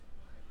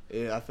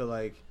I feel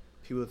like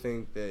people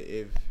think that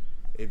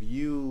if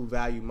you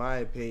value my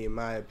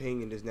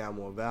opinion is now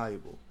more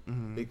valuable.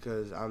 Mm-hmm.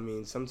 Because, I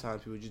mean,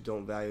 sometimes people just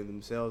don't value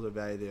themselves or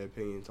value their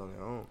opinions on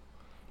their own.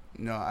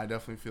 No, I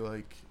definitely feel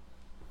like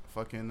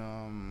fucking,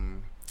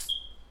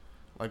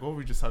 like what were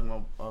we just talking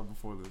about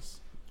before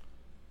this?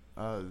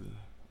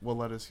 What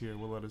led us here?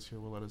 It's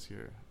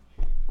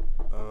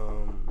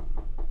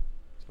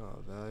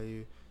about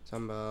value.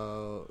 Talking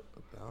about,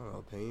 I don't know,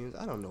 opinions.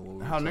 I don't know what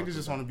we're How talking niggas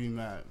just about. want to be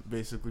mad,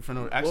 basically. For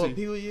no, actually,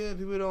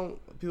 well,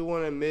 people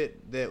want to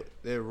admit that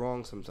they're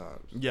wrong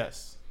sometimes.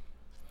 yes.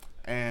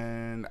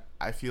 And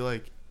I feel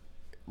like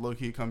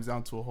low-key it comes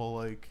down to a whole,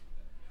 like,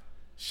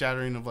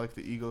 shattering of, like,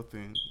 the ego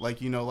thing. Like,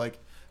 you know, like,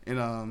 in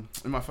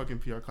my fucking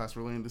PR class,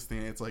 we're learning this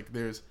thing. It's like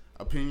there's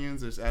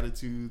opinions, there's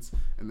attitudes,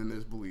 and then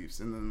there's beliefs.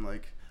 And then,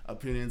 like,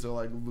 opinions are,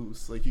 like,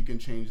 loose. Like, you can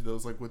change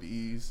those, like, with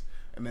ease.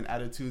 And then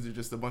attitudes are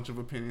just a bunch of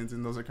opinions,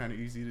 and those are kind of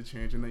easy to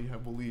change. And then you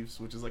have beliefs,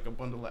 which is, like, a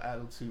bundle of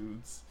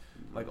attitudes,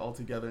 like, all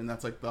together. And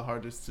that's, like, the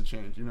hardest to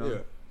change, you know? Yeah.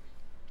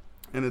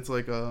 And it's,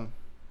 like,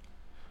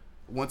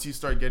 once you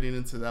start getting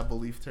into that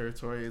belief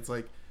territory, it's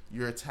like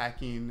you're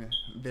attacking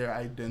their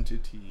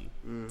identity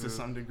to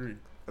some degree.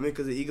 I mean,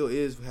 because the ego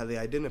is how they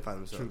identify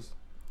themselves.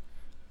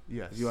 True.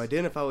 Yes. If you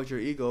identify with your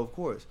ego, of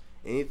course,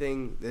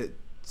 anything that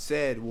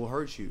said will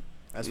hurt you.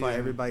 That's why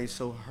everybody's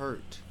so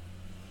hurt.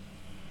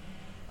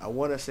 I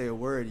want to say a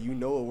word. You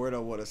know a word I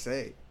want to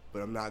say,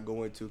 but I'm not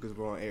going to because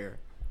we're on air.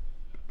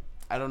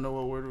 I don't know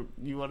what word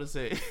you want to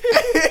say.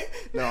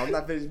 No, I'm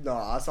not finished. No,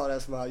 I saw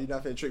that smile. You're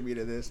not finna trick me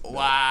to this. No.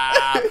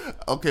 Wow.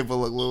 Okay, but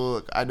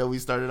look. I know we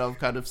started off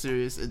kind of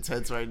serious,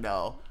 intense right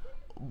now,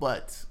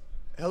 but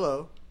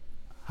Hello.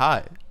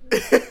 hi.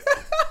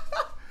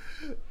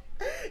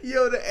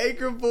 Yo, the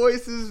anchor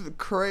voice is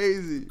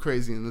crazy.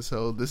 Crazy in this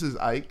hole. This is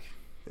Ike,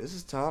 This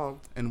is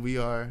Tom. and we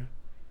are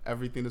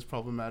Everything is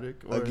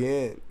Problematic. Or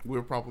Again.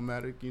 we're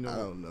problematic, you know. I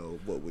don't know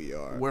what we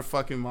are. We're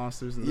fucking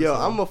monsters in this Yo,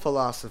 hole. I'm a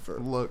philosopher.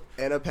 Look,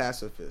 And a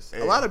pacifist.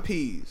 Hey. A lot of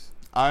P's.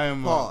 I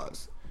am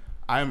Pause.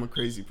 I am a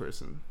crazy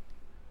person.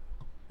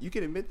 You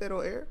can admit that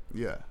on air?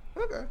 Yeah.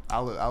 Okay.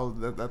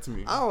 That's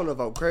me. I don't know if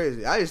I'm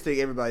crazy. I just think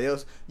everybody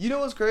else. You know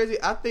what's crazy?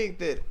 I think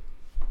that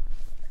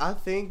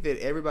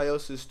everybody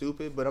else is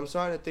stupid, but I'm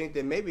starting to think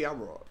that maybe I'm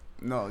wrong.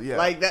 No, yeah.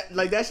 Like that.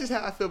 Like that's just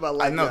how I feel about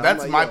life. I know, now.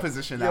 that's I'm my like,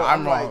 position now.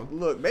 I'm wrong. Like,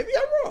 look, maybe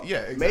I'm wrong.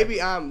 Yeah,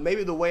 exactly.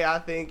 Maybe the way I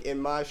think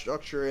and my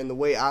structure and the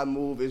way I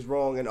move is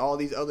wrong, and all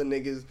these other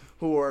niggas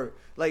who are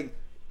like,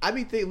 I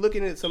be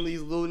looking at some of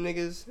these little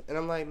niggas, and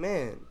I'm like,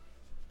 man,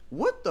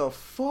 what the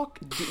fuck?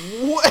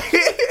 What?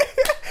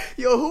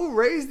 Yo, who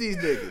raised these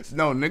niggas?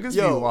 No, niggas be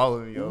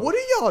wildin', yo. What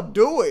are y'all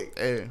doing?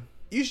 Hey,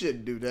 You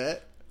shouldn't do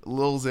that.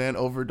 Lil Xan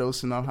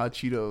overdosing on hot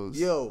Cheetos.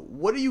 Yo,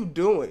 what are you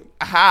doing?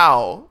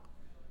 How?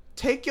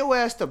 Take your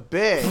ass to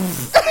bed.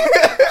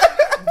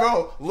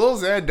 Bro, Lil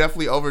Xan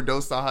definitely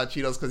overdosed on hot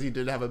Cheetos because he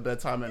didn't have a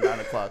bedtime at 9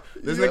 o'clock.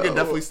 This nigga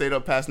definitely stayed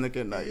up past Nick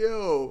at night.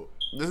 Yo,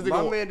 This my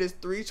nigga man is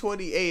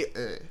 328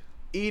 Hey.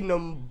 eating a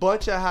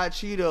bunch of hot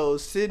Cheetos,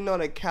 sitting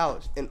on a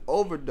couch, and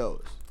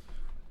overdose.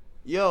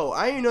 Yo,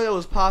 I didn't know that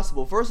was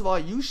possible. First of all,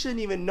 you shouldn't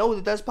even know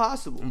that that's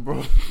possible.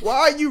 Bro. Why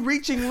are you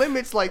reaching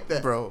limits like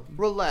that? Bro.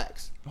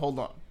 Relax. Hold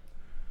on.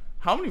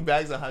 How many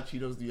bags of hot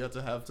Cheetos do you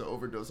have to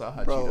overdose on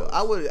hot Bro,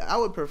 Cheetos? I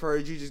would prefer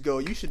you just go.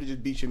 You should have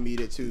just beat your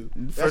meat at 2.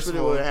 That's First what of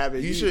it all, would have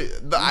happened. you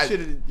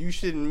should- You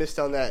shouldn't missed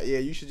on that. Yeah,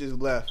 you should just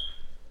left.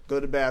 Go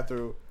to the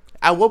bathroom.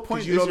 At what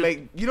point You don't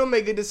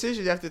make good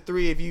decisions after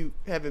 3 if you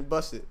haven't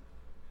busted.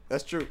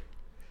 That's true.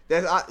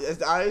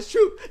 That's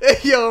true.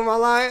 Yo, am I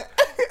lying?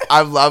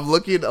 I'm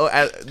looking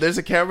at. There's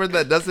a camera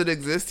that doesn't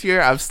exist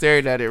here. I'm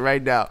staring at it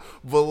right now.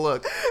 But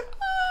look,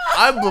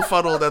 I'm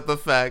befuddled at the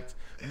fact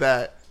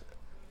that.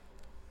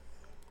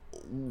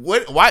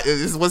 Why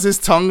was his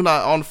tongue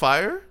not on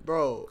fire?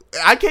 Bro,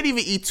 I can't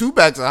even eat 2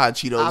 bags of hot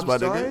Cheetos, I'm my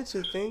starting nigga.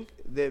 to think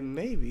that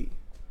maybe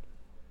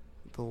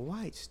the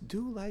whites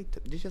do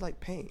just like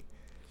pain.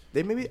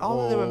 They maybe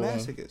all of them are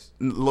masochists.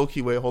 Low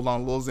key, wait, hold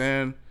on, Lil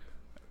Xan.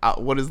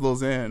 What is Lil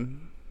Xan?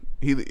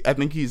 I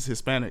think he's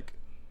Hispanic.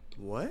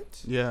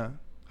 What? Yeah,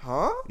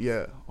 Huh?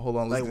 yeah. Hold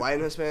on, Like white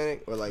and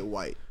Hispanic or like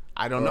white?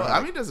 I don't know. I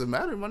mean, it doesn't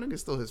matter. My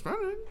nigga's still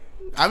Hispanic.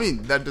 I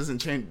mean, that doesn't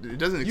change. It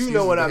doesn't. You excuse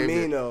know his what I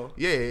behavior. mean, though.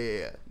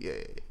 Yeah.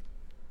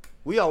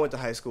 We all went to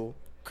high school.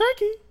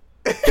 Cranky.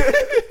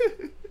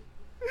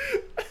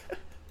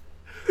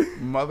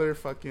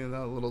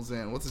 Motherfucking Little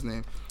Xan. What's his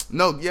name?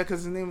 No, yeah,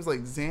 because his name is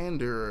like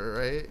Xander,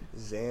 right?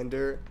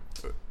 Xander.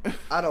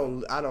 I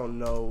don't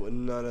know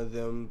none of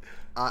them.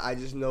 I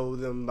just know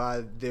them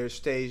by their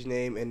stage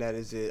name, and that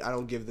is it. I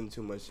don't give them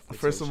too much attention.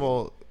 First of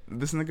all,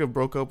 this nigga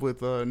broke up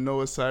with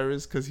Noah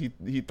Cyrus because he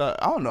thought,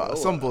 I don't know, Noah.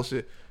 some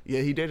bullshit.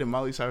 Yeah, he dated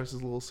Miley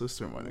Cyrus's little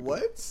sister, my nigga.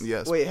 What?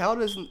 Yes. Wait, how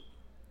does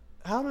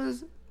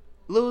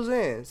Lil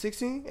Xan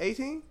 16,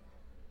 18?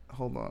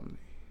 Hold on.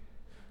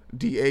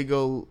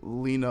 Diego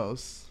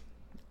Linos.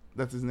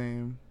 That's his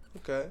name.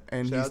 Okay.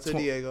 And Shout out to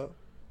he's Diego.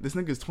 This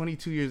nigga's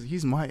 22 years.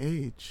 He's my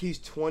age. He's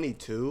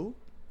 22.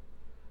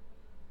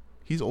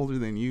 He's older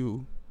than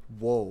you.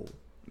 Whoa.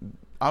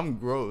 I'm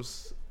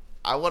gross.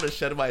 I want to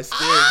shed my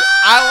skin.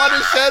 I want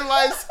to shed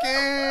my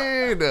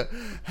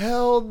skin.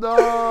 Hell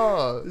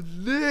no.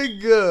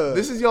 Nigga.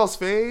 This is y'all's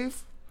fave?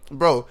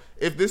 Bro,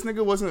 if this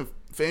nigga wasn't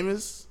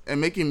famous and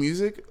making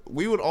music,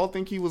 we would all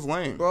think he was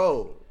lame.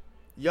 Bro,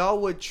 y'all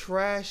would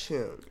trash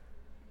him.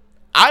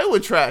 I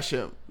would trash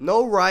him.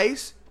 No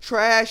Rice,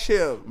 trash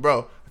him.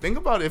 Bro, think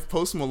about if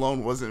Post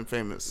Malone wasn't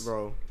famous.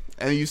 Bro.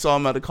 And you saw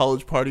him at a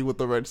college party with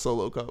the red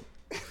Solo cup.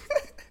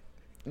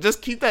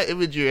 Just keep that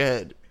image in your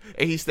head.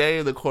 And he's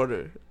standing in the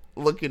corner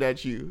looking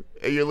at you.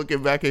 And you're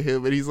looking back at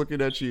him and he's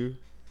looking at you.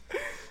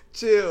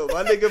 Chill.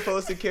 My nigga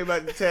Posty came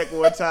out to tech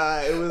one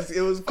time.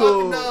 It was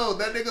cool. Fuck no,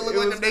 that nigga looked It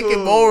like was a naked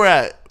cool. mole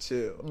rat.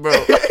 Chill. Bro.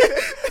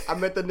 I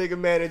met the nigga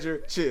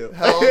manager. Chill.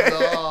 Hell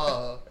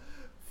no.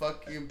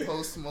 Fucking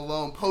Post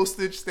Malone.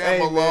 Postage stamp Hey,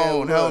 Malone.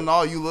 man, Hell look.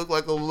 no, you look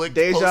like a licked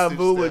Deja postage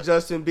Vu stamp. with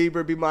Justin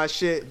Bieber be my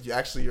shit.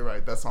 Actually, you're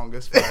right. That song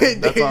is fire.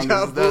 That song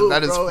Deja is, vu,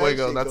 that is bro, that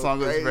fuego. shit That go song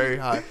is crazy. very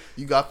high.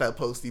 You got that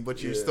Posty,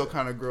 but you're Yeah. still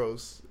kind of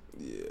gross.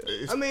 Yeah.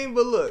 I mean,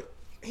 but look,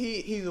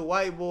 he's a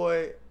white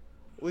boy.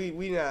 We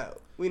not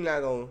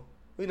gonna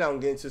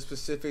get into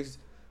specifics.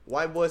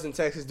 White boys in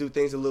Texas do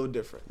things a little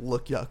different.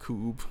 Look,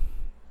 Yakub.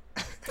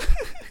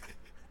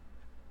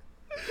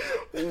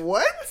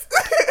 What?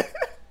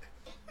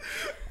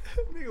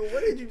 Nigga,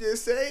 what did you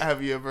just say?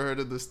 Have you ever heard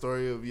of the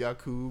story of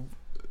Yakub,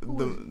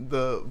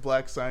 the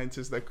black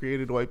scientist that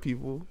created white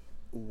people?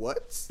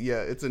 What?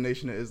 Yeah, it's a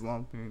Nation of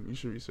Islam thing. You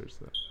should research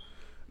that.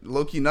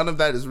 Low-key, none of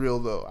that is real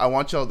though. I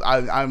want y'all.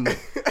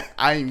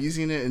 I'm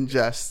using it in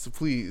jest.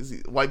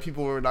 Please, white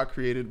people were not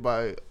created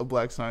by a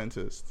black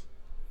scientist.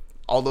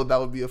 Although that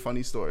would be a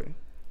funny story.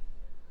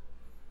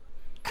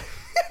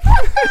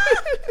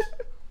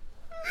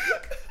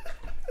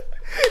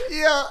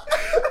 Yeah.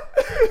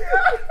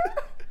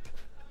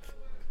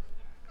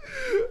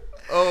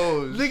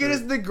 Oh, Nigga, shit.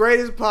 this is the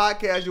greatest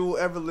podcast you will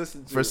ever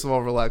listen to. First of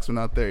all, relax. We're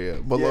not there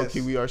yet. But Yes,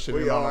 low-key, we are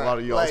shitting we on are. a lot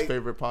of y'all's Like-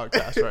 favorite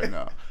podcasts right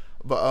now.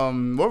 But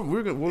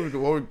we're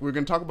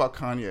gonna talk about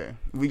Kanye.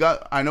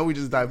 I know we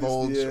just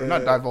divulged, or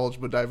not Yeah. divulged,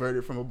 but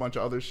diverted from a bunch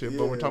of other shit.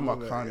 But we're Yeah, talking my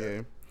about bad,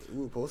 Kanye we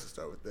were supposed to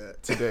start with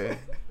that today.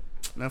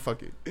 Nah,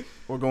 fuck it.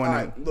 We're going All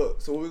in. right,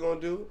 look. So what we're gonna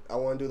do? I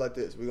want to do like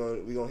this. We're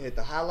gonna hit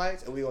the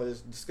highlights and we're gonna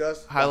just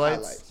discuss the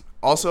Highlights.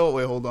 Also,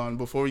 wait, hold on.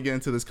 Before we get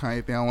into this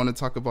Kanye thing, I want to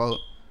talk about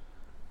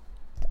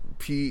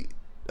Pete.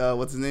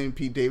 What's his name?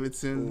 Pete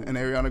Davidson and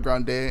Ariana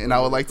Grande. And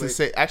I would like to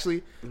say,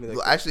 actually,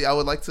 I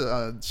would like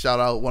to shout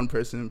out one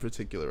person in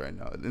particular right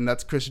now, and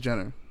that's Kris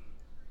Jenner.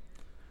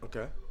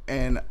 Okay.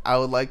 And I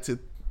would like to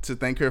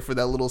thank her for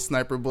that little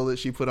sniper bullet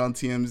she put on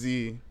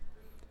TMZ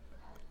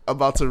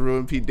about to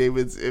ruin Pete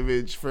David's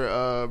image for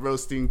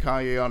roasting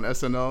Kanye on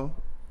SNL.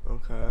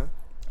 Okay.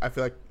 I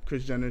feel like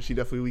Kris Jenner, she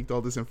definitely leaked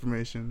all this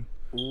information.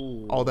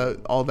 Ooh. All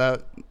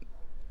that.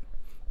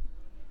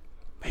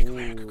 Make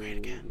America great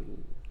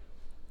again.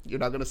 You're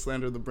not gonna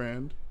slander the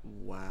brand.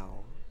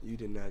 Wow. You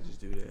did not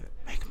just do that.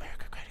 Make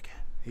America great again.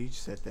 He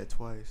just said that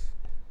twice.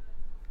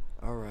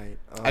 All right.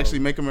 Actually,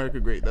 make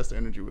America great. That's the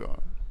energy we're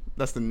on.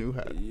 That's the new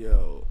hat.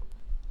 Yo.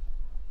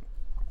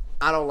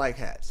 I don't like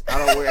hats. I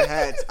don't wear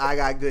hats. I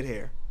got good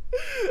hair.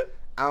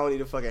 I don't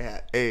need a fucking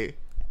hat. Hey,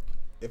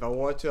 If I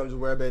want to, I'm just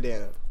wear a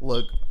bandana.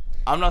 look,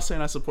 I'm not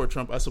saying I support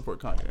Trump. I support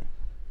Kanye,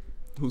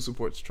 who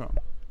supports Trump.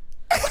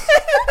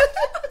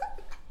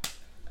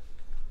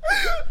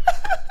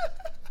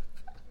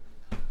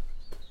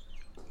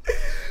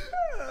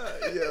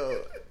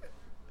 Yo.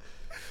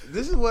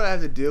 This is what I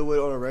have to deal with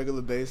on a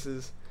regular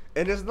basis.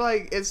 And it's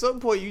like, at some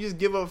point, you just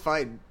give up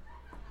fighting.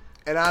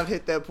 And I've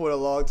hit that point a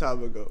long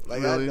time ago.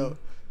 Like, Really? I know.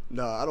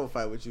 No, I don't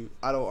fight with you.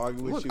 I don't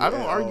argue with Look, you. I don't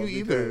at argue all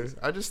either. because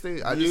I just stay.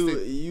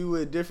 You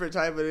a different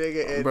type of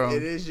nigga, and Bro.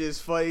 it is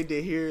just funny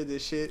to hear the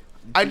shit.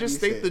 I you just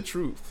say. state the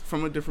truth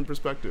from a different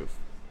perspective.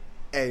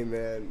 Hey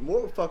man,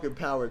 more fucking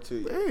power to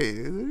you.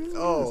 Hey.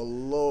 Oh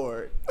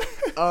Lord.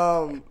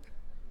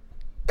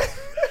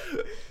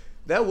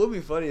 That would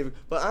be funny,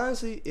 but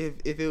honestly, if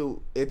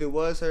it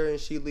was her and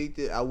she leaked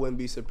it, I wouldn't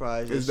be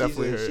surprised. It's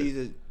definitely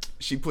her.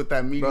 She put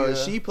that media. Bro,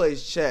 she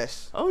plays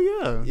chess. Oh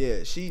yeah.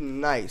 Yeah, she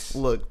nice.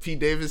 Look, Pete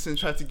Davidson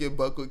tried to get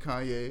buck with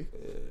Kanye,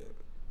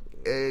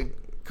 and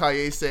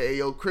Kanye said, "Hey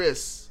yo,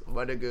 Chris,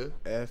 my nigga."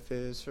 F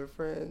is for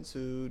friends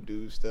who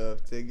do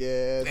stuff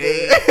together.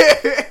 Hey.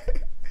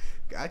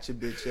 Gotcha,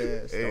 bitch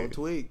ass. Hey. Don't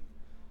tweak.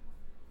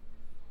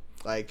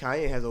 Like,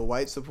 Kanye has a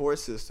white support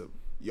system.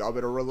 Y'all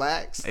better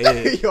relax.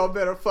 Hey. Y'all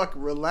better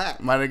fucking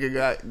relax.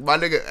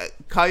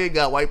 Kanye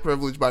got white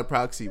privilege by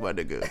proxy, my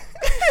nigga.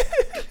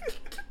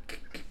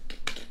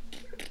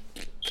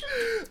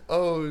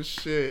 Oh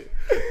shit.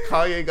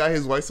 Kanye got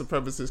his white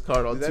supremacist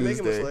card on Does that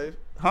Tuesday. make him a slave?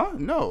 Huh?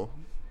 No.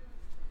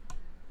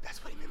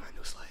 That's what he meant by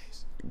new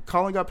slaves.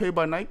 Colin got paid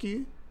by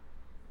Nike.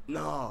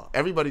 No,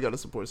 Everybody got a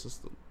support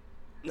system.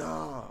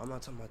 no, I'm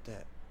not talking about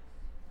that.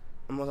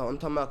 I'm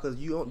talking about because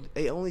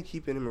they only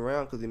keeping him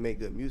around because they make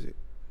good music.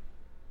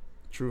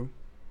 True.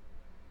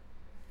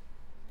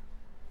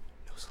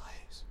 No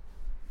slaves.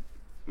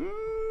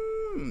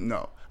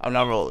 No, I'm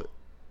not rolling.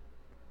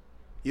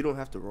 You don't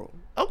have to roll.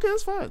 Okay,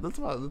 that's fine.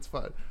 That's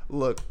fine.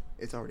 Look,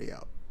 It's already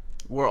out.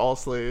 we're all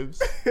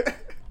slaves.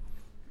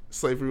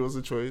 slavery was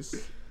a choice.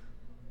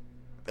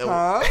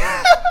 Huh?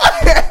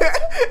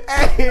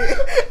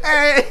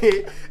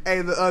 hey,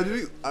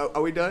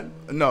 are we done?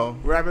 No.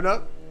 Wrapping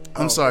up?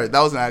 I'm sorry.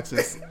 That was an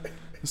accident.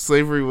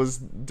 Slavery was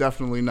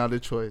definitely not a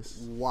choice.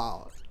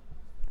 Wow.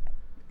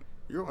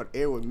 You're on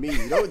air with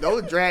me.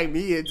 Don't drag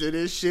me into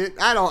this shit.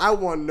 I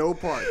want no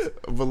parts.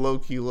 But low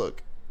key,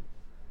 look.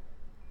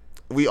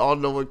 We all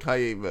know what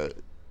Kanye meant.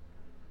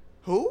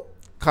 Who?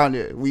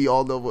 Kanye. We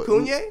all know what.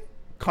 Kanye?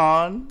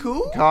 Con.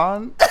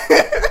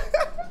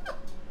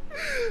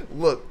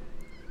 Look.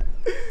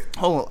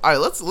 Hold on. All right,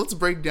 let's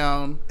break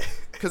down,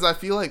 because I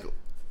feel like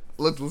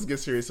let's get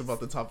serious about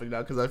the topic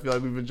now, because I feel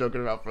like we've been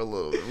joking around for a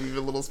little bit. We've been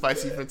a little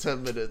spicy for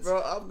 10 minutes.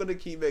 Bro, I'm gonna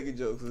keep making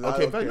jokes.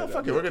 Okay, but no,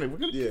 fuck it. We're gonna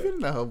keep it in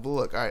the hell. But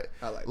look, all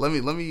right.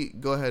 Let me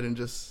go ahead and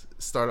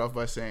just start off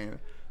by saying,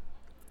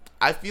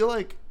 I feel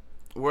like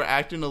we're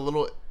acting a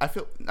little.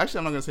 Actually,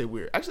 I'm not gonna say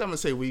weird. Actually, I'm gonna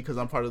say we, because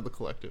I'm part of the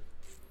collective.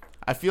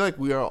 I feel like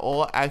we are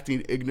all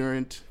acting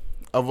ignorant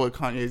of what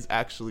Kanye is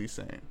actually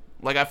saying.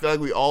 Like, I feel like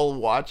we all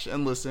watch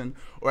and listen,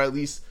 or at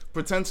least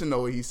pretend to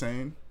know what he's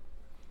saying,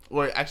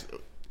 or actually,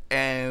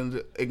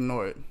 and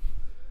ignore it.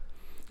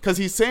 Because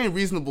he's saying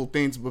reasonable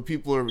things, but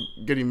people are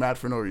getting mad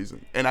for no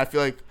reason. And I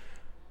feel like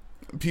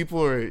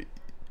people are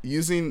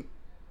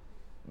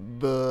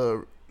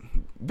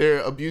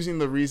they're abusing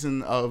the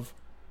reason of,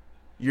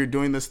 you're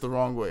doing this the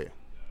wrong way,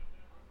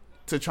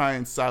 to try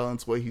and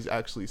silence what he's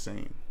actually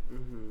saying.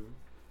 Mm-hmm.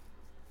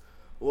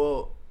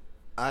 Well,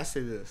 I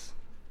say this.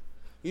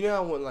 You know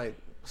how when, like,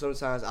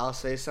 sometimes I'll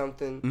say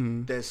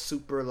something that's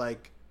super,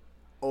 like,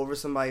 over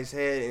somebody's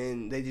head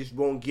and they just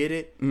won't get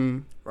it,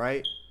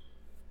 right?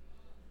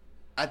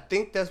 I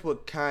think that's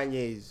what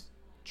Kanye's,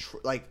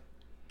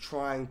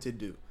 trying to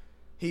do.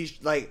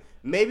 He's, like,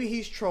 maybe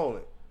he's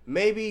trolling.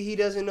 Maybe he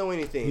doesn't know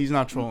anything. He's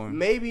not trolling.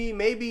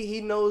 Maybe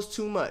he knows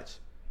too much.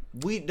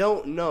 We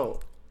don't know.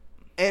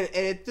 And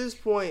at this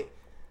point,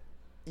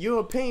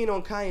 your opinion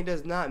on Kanye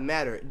does not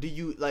matter. Do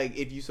you, like,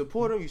 if you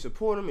support him, you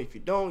support him. If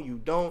you don't,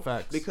 you don't.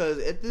 Facts. Because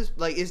at this,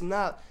 like, it's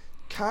not,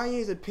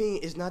 Kanye's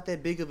opinion is not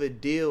that big of a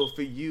deal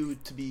for you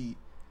to be,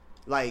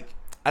 like.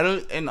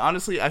 And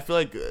honestly, I feel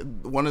like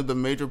one of the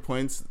major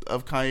points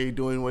of Kanye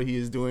doing what he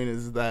is doing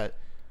is that,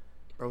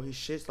 bro, he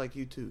shits like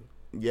you too.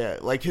 Yeah,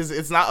 like,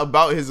 it's not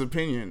about his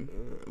opinion.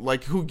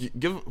 Like, who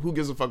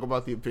gives a fuck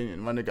about the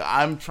opinion, my nigga?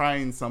 I'm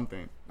trying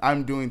something.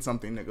 I'm doing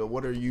something, nigga.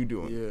 What are you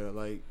doing? Yeah,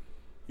 like,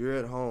 you're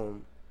at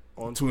home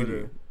on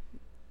Twitter,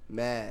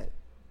 mad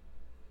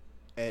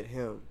at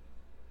him.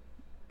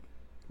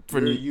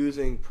 You're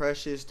using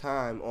precious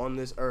time on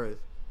this earth,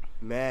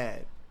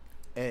 mad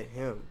at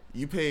him.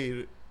 You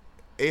paid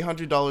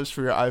 $800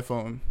 for your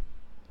iPhone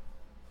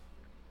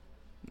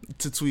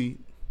to tweet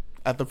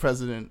at the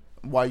president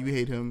why you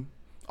hate him,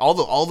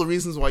 all the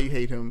reasons why you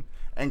hate him,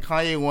 and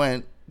Kanye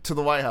went to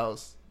the White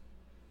House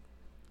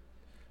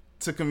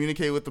to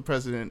communicate with the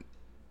president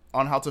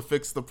on how to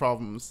fix the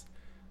problems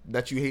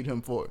that you hate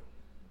him for.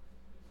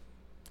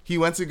 He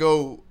invited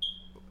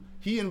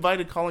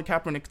Colin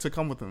Kaepernick to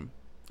come with him,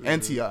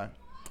 and T.I.,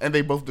 and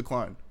they both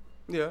declined.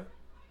 Yeah.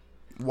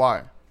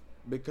 Why?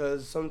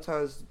 Because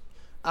sometimes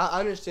I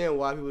understand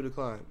why people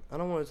decline. I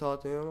don't want to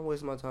talk to him. I'm not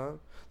wasting my time.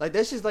 Like,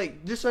 that's just,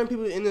 like, there's certain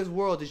people in this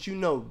world that you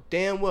know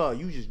damn well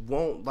you just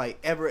won't, like,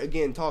 ever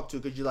again talk to,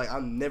 because you're like,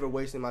 I'm never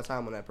wasting my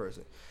time on that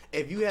person.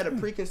 If you had a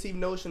preconceived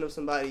notion of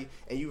somebody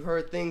and you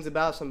heard things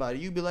about somebody,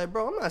 you'd be like,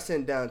 bro, I'm not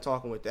sitting down and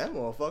talking with that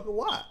motherfucker.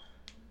 Why?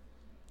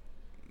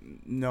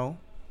 No,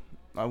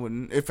 I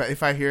wouldn't.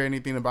 If I hear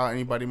anything about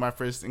anybody, my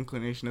first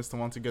inclination is to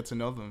want to get to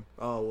know them.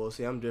 Oh, well,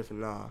 see, I'm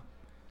different. Nah.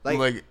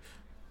 Like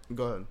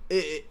go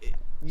ahead.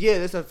 Yeah,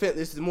 this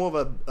is more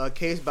of a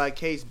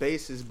case-by-case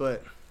basis,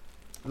 but,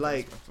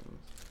 like,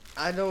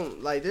 I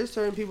don't, like, there's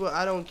certain people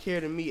I don't care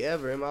to meet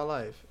ever in my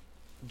life.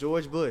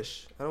 George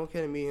Bush, I don't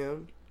care to meet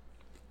him.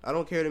 I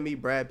don't care to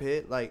meet Brad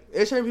Pitt. Like,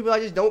 there's certain people I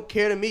just don't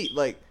care to meet.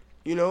 Like,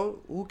 you know,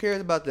 who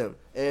cares about them?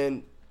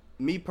 And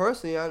me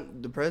personally,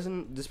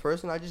 this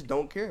person I just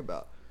don't care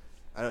about.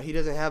 He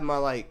doesn't have my,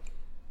 like,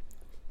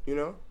 you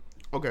know?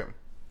 Okay.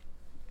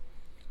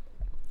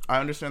 I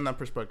understand that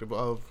perspective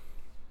of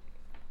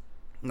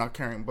not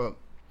caring, but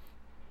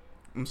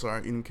I'm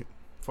sorry, eating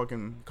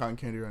fucking cotton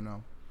candy right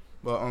now.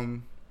 But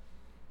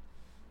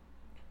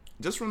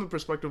just from the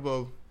perspective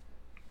of,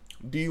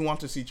 do you want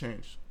to see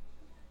change?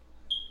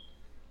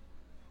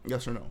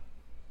 Yes or no?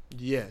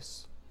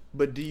 Yes.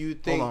 But do you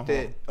think hold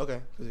on.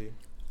 Okay, continue.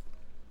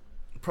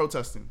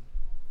 Protesting.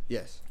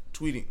 Yes.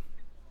 Tweeting.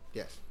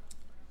 Yes.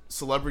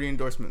 Celebrity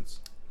endorsements.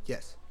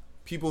 Yes.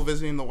 People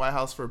visiting the White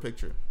House for a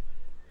picture.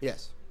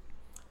 Yes.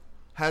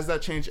 Has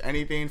that changed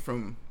anything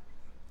from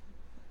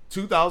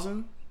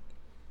 2000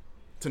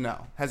 to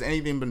now? Has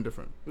anything been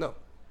different? No.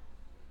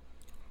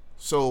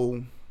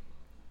 So,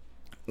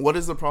 what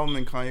is the problem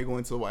in Kanye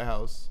going to the White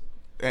House?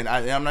 And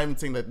I'm not even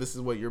saying that this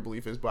is what your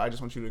belief is, but I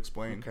just want you to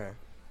explain. Okay.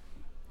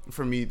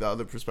 For me, the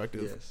other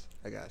perspective. Yes,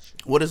 I got you.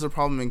 What is the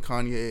problem in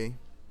Kanye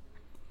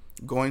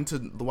going to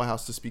the White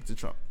House to speak to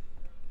Trump?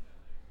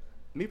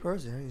 Me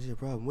personally, I didn't see a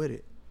problem with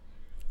it.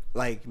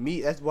 Like,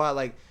 me, that's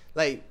why,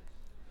 like,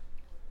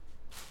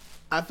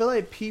 I feel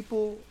like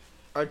people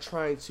are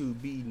trying to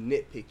be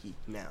nitpicky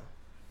now.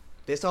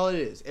 That's all it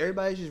is.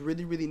 Everybody's just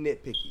really, really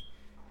nitpicky.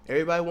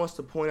 Everybody wants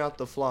to point out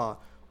the flaw.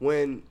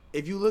 When,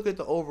 if you look at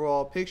the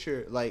overall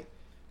picture, like,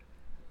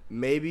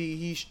 maybe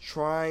he's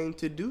trying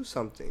to do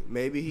something.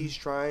 Maybe he's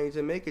trying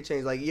to make a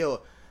change. Like,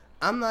 yo,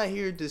 I'm not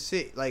here to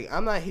sit, like,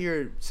 I'm not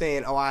here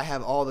saying, oh, I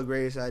have all the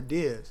greatest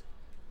ideas.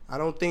 I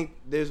don't think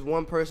there's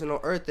one person on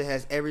earth that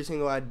has every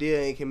single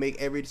idea and can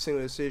make every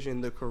single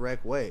decision the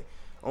correct way.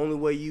 Only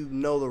way you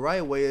know the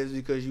right way is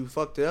because you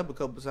fucked it up a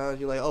couple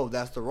times. You're like, oh,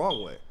 that's the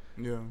wrong way.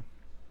 Yeah.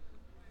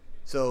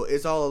 So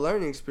it's all a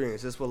learning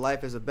experience. That's what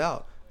life is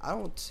about. I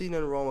don't see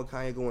nothing wrong with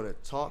Kanye going to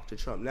talk to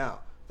Trump. Now,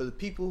 for the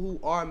people who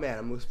are mad,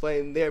 I'm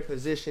explaining their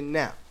position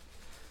now.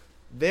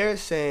 They're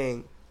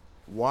saying,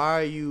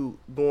 why are you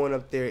going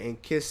up there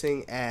and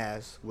kissing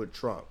ass with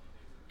Trump?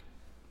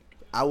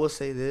 I will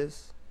say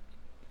this.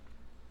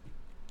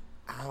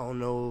 I don't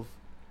know if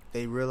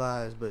they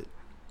realize, but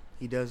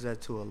he does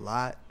that to a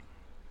lot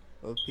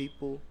of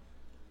people.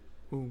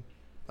 Who?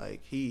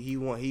 Like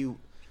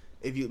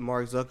if you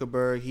Mark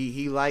Zuckerberg,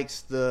 he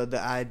likes the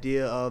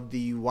idea of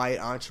the white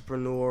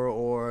entrepreneur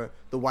or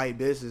the white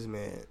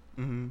businessman.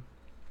 Mm-hmm.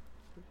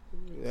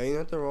 There ain't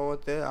nothing wrong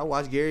with that. I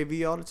watch Gary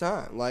Vee all the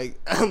time. Like,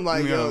 I'm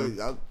like,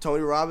 yo,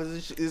 Tony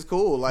Robbins is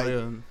cool. Like,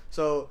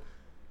 so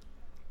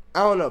I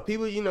don't know.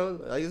 People, you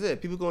know, like I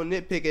said, people gonna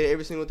nitpick at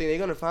every single thing. They're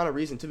gonna find a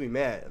reason to be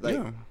mad. Like,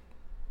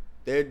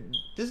 this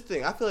is the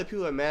thing. I feel like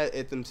people are mad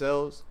at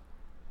themselves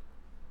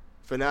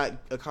for not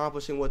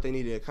accomplishing what they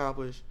need to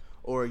accomplish,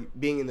 or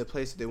being in the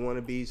place that they want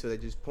to be, so they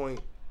just point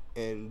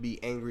and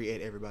be angry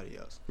at everybody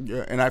else.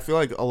 Yeah, and I feel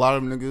like a lot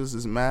of niggas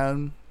is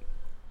mad,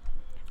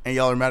 and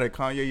y'all are mad at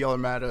Kanye, y'all are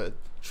mad at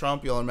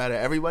Trump, y'all are mad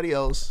at everybody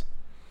else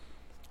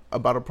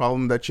about a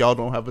problem that y'all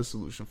don't have a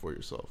solution for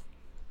yourself.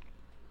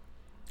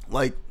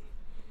 Like,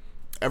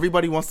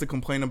 everybody wants to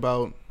complain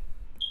about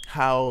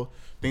how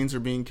things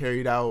are being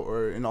carried out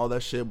and all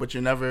that shit, but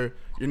you're never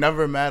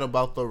mad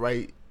about the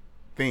right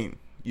thing.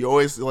 You're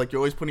always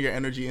putting your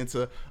energy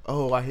into,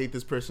 oh, I hate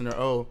this person, or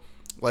oh,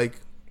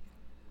 like,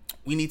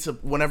 we need to,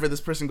 whenever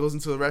this person goes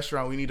into a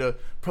restaurant, we need to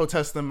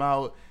protest them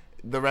out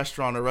the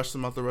restaurant or rush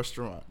them out the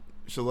restaurant.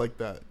 Shit like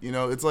that. You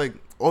know, it's like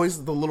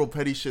always the little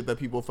petty shit that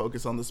people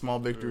focus on, the small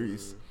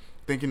victories,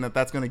 thinking that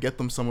that's going to get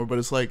them somewhere. But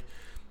it's like,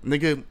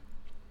 nigga,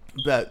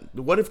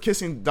 what if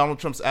kissing Donald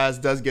Trump's ass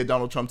does get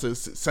Donald Trump to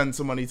send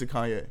some money to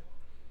Kanye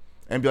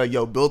and be like,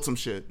 yo, build some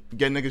shit,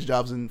 get niggas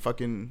jobs in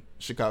fucking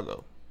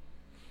Chicago?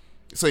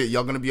 So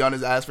y'all gonna be on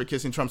his ass for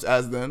kissing Trump's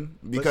ass then?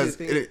 Because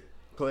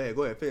go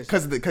ahead, finish.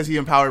 Because he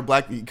empowered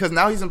black people. Because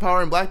now he's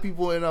empowering black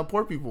people and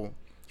poor people.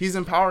 He's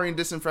empowering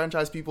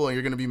disenfranchised people, and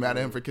you're gonna be mad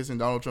at him for kissing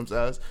Donald Trump's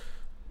ass.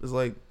 It's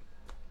like,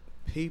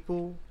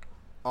 people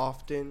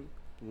often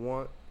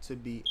want to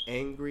be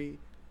angry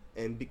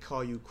and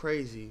call you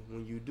crazy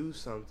when you do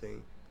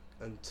something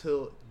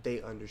until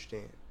they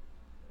understand.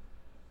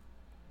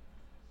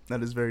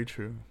 That is very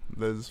true.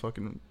 That is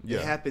fucking, yeah.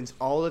 It happens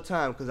all the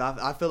time, because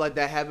I feel like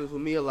that happens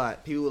with me a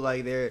lot. People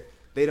like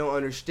they don't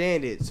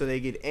understand it, so they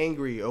get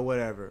angry or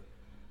whatever.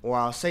 Or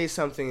I'll say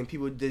something and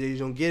people they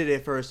don't get it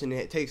at first, and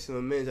it takes them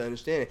a minute to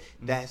understand it.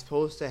 That's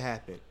supposed to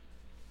happen.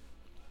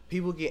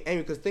 People get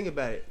angry because think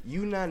about it.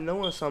 You not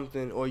knowing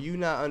something or you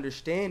not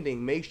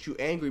understanding makes you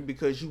angry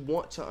because you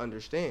want to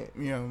understand.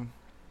 Yeah.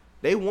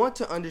 They want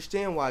to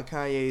understand why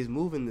Kanye is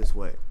moving this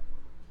way.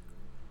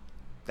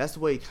 That's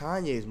the way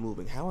Kanye is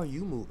moving. How are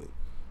you moving?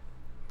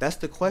 That's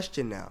the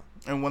question now.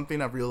 And one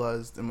thing I've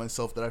realized in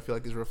myself that I feel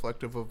like is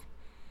reflective of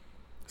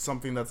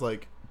something that's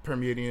like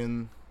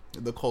permeating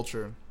the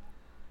culture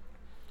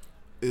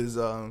is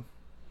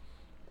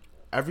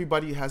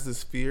everybody has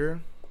this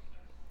fear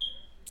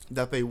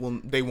that they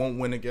won't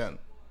win again.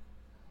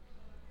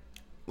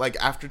 Like,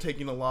 after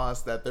taking a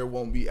loss, that there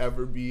won't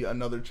ever be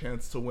another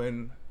chance to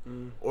win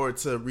or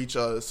to reach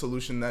a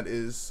solution that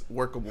is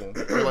workable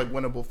or like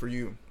winnable for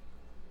you.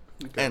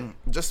 Okay. And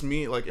just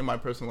me, like, in my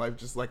personal life,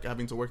 just like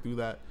having to work through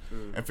that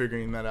and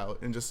figuring that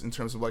out, and just in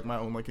terms of like my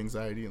own like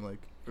anxiety and like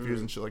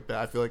fears and shit like that,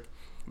 I feel like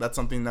that's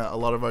something that a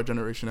lot of our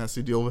generation has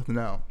to deal with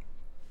now.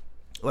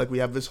 Like, we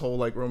have this whole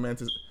like we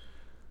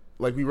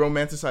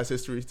romanticize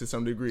history to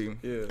some degree,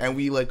 and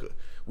we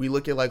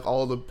look at like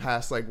all the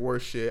past like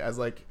worst shit as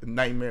like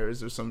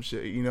nightmares or some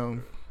shit, you know.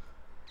 You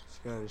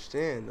gotta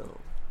understand though,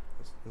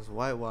 it's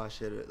whitewash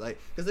shit. Like,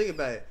 cause think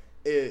about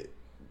it.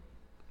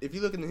 If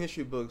you look in the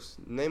history books,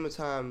 name a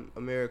time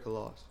America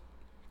lost.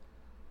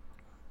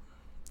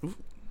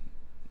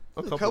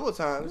 A couple of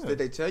times that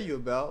they tell you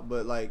about,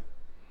 but like,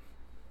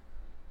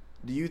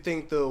 do you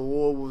think the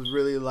war was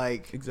really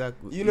like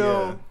exactly? You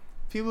know,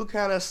 people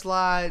kind of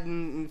slide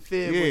and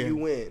fib when you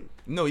win.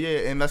 No,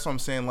 and that's what I'm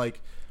saying.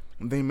 Like,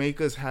 they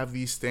make us have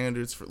these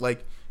standards for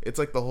like, it's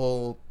like the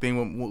whole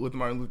thing with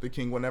Martin Luther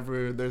King.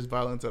 Whenever there's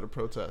violence at a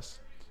protest,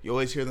 you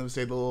always hear them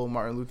say the little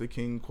Martin Luther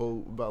King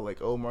quote about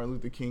like, oh, Martin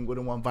Luther King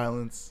wouldn't want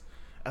violence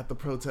at the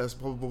protest,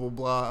 blah, blah, blah,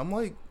 blah. I'm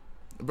like,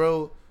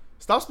 bro,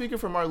 Stop speaking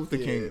for Martin Luther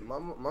King.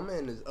 My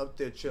man is up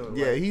there chilling.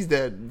 Yeah, right? he's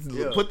dead.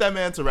 Yeah. Put that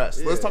man to rest.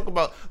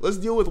 Yeah. Let's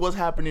deal with what's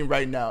happening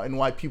right now and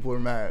why people are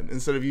mad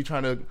instead of you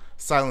trying to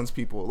silence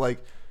people. Like,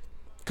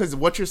 because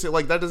what you're saying,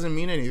 like, that doesn't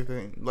mean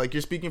anything. Like,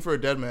 you're speaking for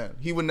a dead man.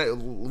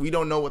 We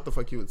don't know what the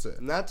fuck he would say.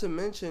 Not to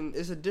mention,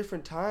 it's a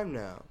different time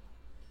now.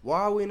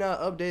 Why are we not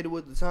updated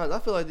with the times? I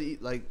feel like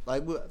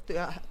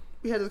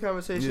we had this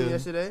conversation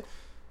yesterday.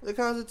 The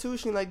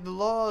Constitution, like the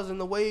laws and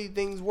the way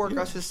things work,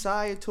 our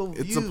societal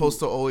view. It's supposed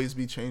to always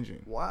be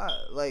changing. Why?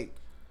 Like,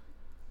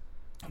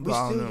 we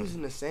still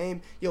using the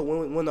same. Yo,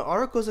 when the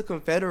Articles of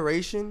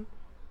Confederation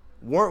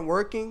weren't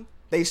working,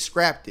 they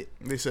scrapped it.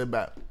 They said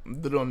back.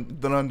 Done,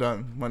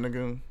 my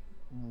nigga.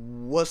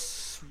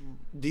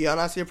 Do y'all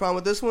not see a problem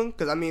with this one?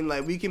 Because, I mean,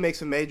 like, we can make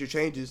some major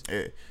changes.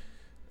 Yeah.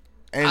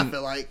 And, I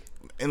feel like.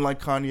 And like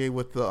Kanye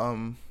with the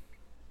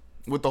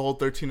whole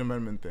 13th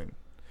Amendment thing.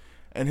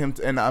 And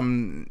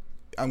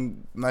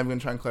I'm not even gonna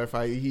try and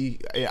clarify.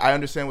 I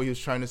understand what he was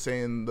trying to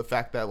say in the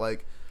fact that,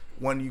 like,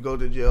 when you go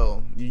to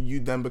jail, you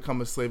then become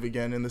a slave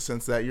again, in the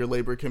sense that your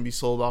labor can be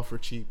sold off for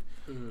cheap,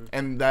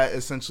 and that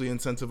essentially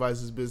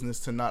incentivizes business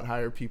to not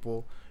hire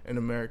people in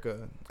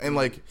America. And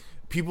like,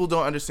 people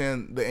don't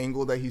understand the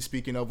angle that he's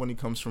speaking of when he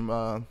comes from,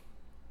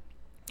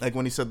 like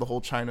when he said the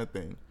whole China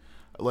thing,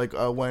 like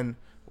when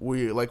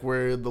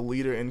we're the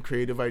leader in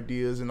creative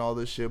ideas and all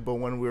this shit, but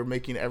when we're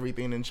making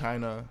everything in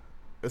China,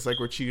 it's like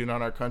we're cheating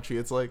on our country.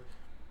 It's like,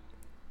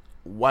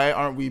 why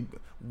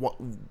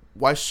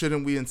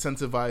shouldn't we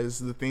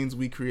incentivize the things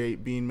we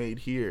create being made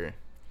here?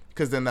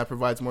 Because then that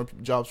provides more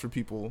jobs for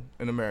people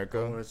in America.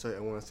 I want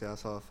to say I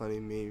saw a funny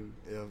meme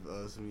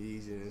of some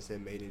Yeezy and it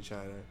said "Made in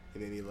China."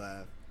 It made me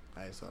laugh.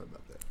 I just thought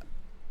about that.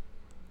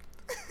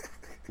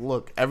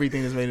 Look,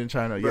 everything is made in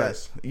China.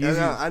 Right. Yes,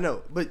 I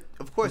know, but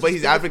of course. But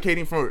he's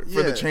advocating for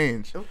the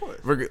change. Of course.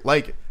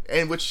 Like,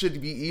 and which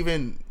should be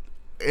even.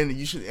 And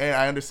you should. And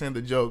I understand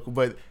the joke,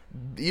 but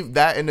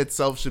that in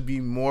itself should be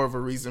more of a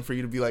reason for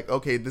you to be like,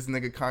 okay, this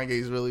nigga Kanye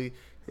is really.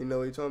 You know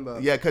what you're talking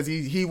about? Yeah, because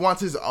he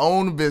wants his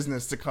own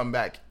business to come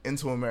back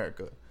into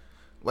America.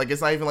 Like,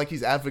 it's not even like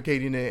he's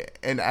advocating it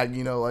and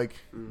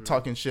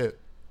talking shit.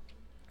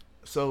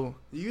 So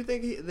do you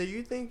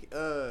think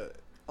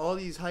all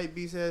these hype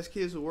beast ass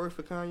kids will work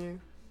for Kanye?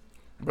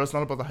 Bro, it's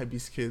not about the hype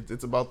beast kids.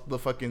 It's about the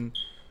fucking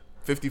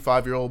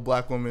 55-year-old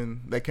black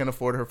woman that can't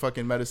afford her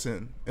fucking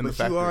medicine in the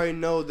factory. But you already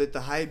know that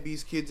the hype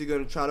beast kids are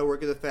gonna try to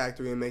work at the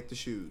factory and make the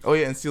shoes. Oh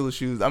yeah, and steal the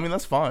shoes. I mean,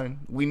 that's fine.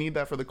 We need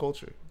that for the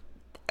culture.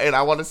 And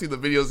I want to see the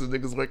videos of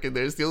niggas working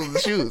there stealing the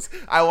shoes.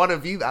 I want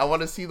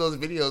to see those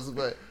videos,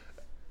 but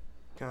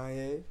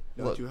Kanye,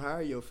 don't you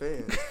hire your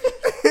fans.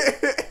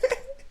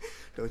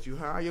 Don't you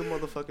hire your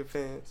motherfucking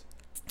fans.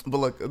 But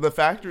look, the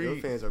factory. Your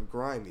fans are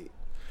grimy.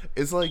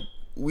 It's like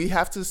we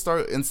have to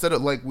start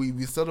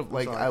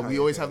we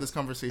always have this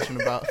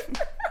conversation about.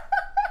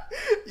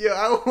 Yeah,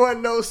 I don't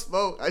want no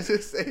smoke. I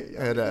just say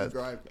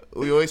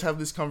we always have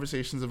these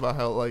conversations about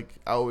how, like,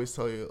 I always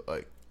tell you,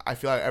 like, I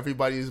feel like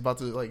everybody is about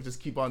to, like, just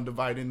keep on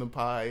dividing the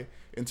pie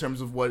in terms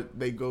of what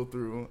they go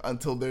through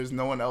until there's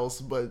no one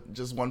else but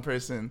just one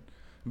person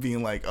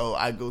being like, oh,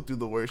 I go through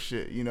the worst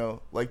shit, you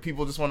know? Like,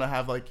 people just want to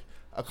have, like,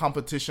 a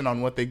competition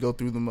on what they go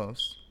through the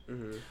most.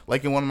 Mm-hmm.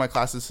 Like, in one of my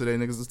classes today,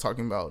 niggas was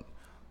talking about,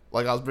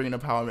 like, I was bringing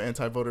up how I'm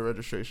anti-voter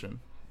registration.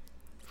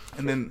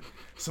 And then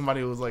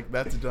somebody was like,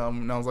 that's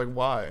dumb. And I was like,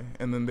 why?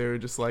 And then they were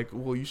just like,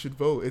 well, you should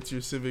vote. It's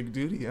your civic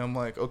duty. And I'm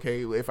like,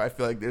 okay, if I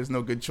feel like there's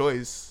no good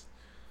choice,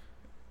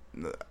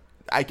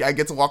 I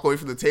get to walk away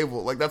from the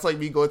table. Like, that's like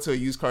me going to a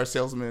used car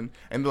salesman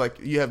and they're like,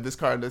 you have this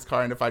car and this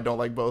car, and if I don't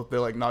like both, they're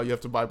like, no, you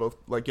have to buy both.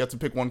 Like, you have to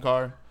pick one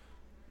car.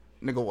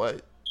 Nigga,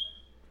 what?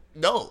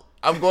 No,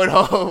 I'm going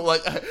home.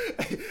 Like,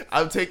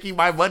 I'm taking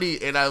my money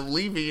and I'm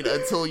leaving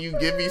until you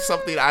give me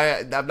something.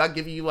 I'm not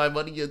giving you my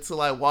money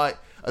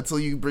until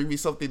you bring me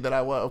something that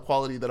I want, a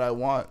quality that I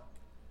want.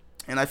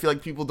 And I feel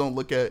like people don't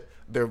look at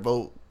their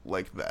vote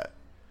like that.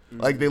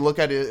 Mm-hmm. Like, they look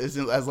at it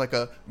as like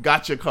a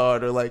gotcha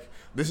card, or like,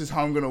 this is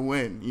how I'm going to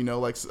win. You know,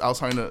 like, I was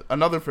talking to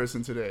another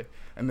person today,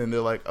 and then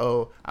they're like,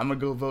 oh, I'm going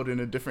to go vote in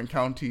a different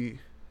county,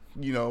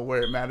 you know,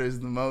 where it matters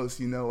the most,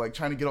 you know, like,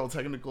 trying to get all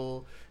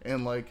technical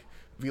and, like,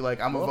 be like,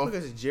 I'm a vote.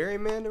 Because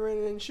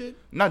gerrymandering and shit?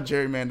 Not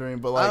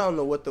gerrymandering, but like, I don't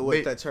know what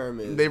that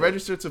term is. They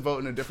register to vote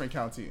in a different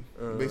county,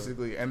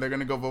 basically, and they're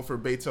gonna go vote for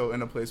Beto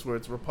in a place where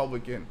it's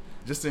Republican,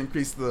 just to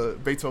increase the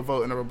Beto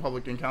vote in a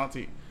Republican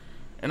county.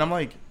 And I'm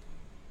like,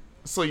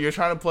 so you're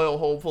trying to play a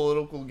whole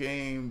political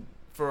game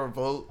for a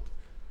vote?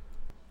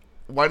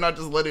 Why not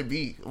just let it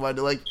be? Why,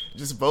 like,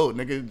 just vote,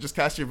 nigga? Just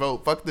cast your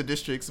vote. Fuck the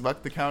districts.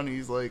 Fuck the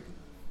counties. Like,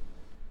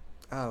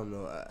 I don't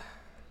know.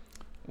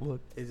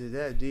 What? Is it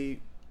that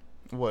deep?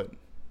 What?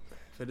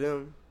 For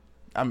them?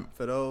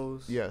 For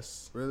those?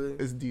 Yes. Really?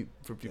 It's deep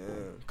for people.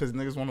 Because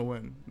niggas want to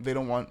win. They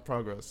don't want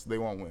progress. They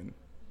want win.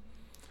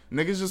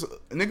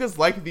 Niggas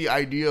like the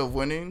idea of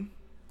winning.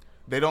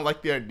 They don't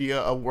like the idea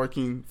of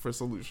working for a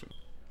solution.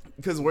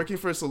 Because working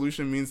for a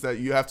solution means that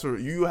you have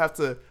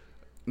to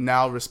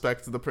now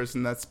respect the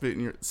person that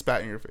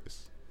spat in your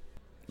face.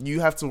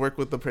 You have to work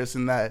with the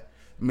person that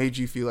made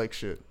you feel like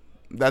shit.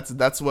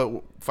 That's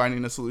what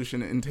finding a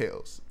solution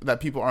entails. That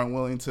people aren't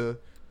willing to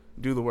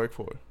do the work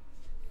for.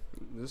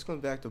 This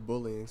comes back to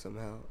bullying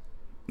somehow.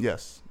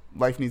 Yes,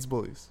 life needs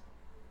bullies.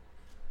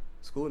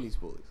 School needs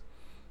bullies.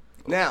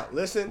 Now,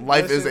 listen.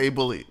 Life listen. is a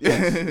bully.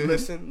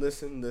 Yes,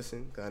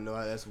 listen. I know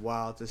that's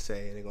wild to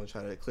say, and they're gonna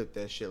try to clip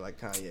that shit like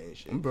Kanye and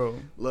shit. Bro,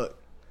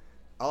 look,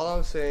 all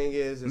I'm saying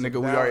is,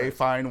 nigga, we are a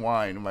fine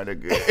wine, my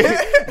nigga.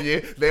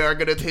 Yeah, they are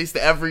gonna taste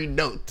every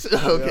note.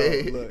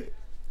 Okay. Yo, look,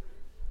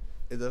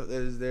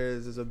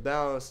 there's a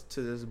balance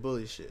to this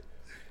bully shit,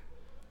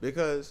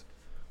 because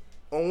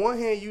on one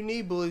hand, you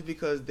need bullies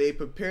because they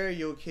prepare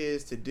your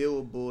kids to deal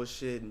with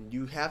bullshit, and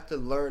you have to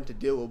learn to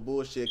deal with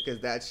bullshit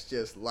because that's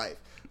just life.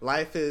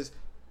 Life is,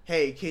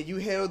 hey, can you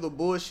handle the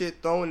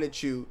bullshit thrown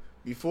at you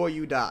before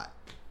you die?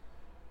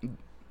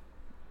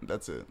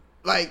 That's it.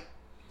 Like,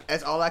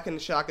 that's all I can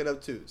chalk it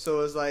up to.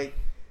 So it's like,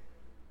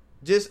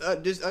 just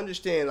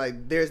understand,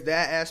 like, there's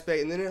that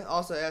aspect, and then there's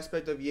also the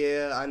aspect of,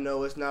 yeah, I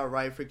know it's not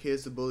right for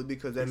kids to bully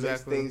because that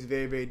makes things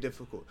very, very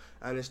difficult.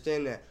 I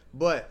understand that,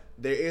 but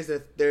there's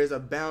a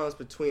balance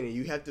between it.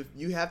 You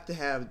have to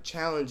have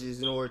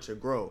challenges in order to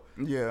grow.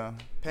 Yeah,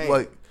 Pain.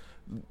 Like,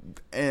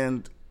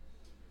 and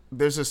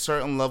there's a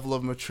certain level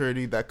of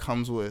maturity that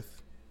comes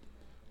with.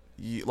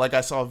 Like,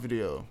 I saw a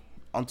video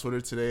on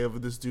Twitter today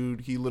of this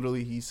dude.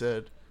 He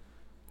said,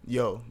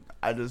 "Yo,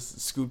 I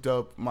just scooped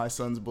up my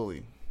son's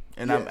bully."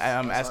 And yes,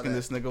 I'm asking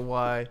this nigga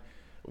why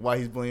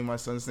he's bullying my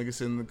son. This nigga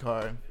sitting in the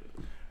car.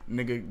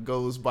 Nigga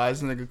goes,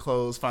 buys the nigga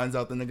clothes, finds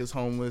out the nigga's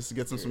homeless,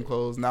 gets him some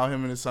clothes. Now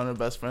him and his son are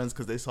best friends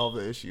because they solved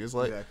the issue. It's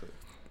like,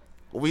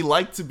 we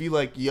like to be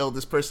like, yo,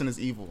 this person is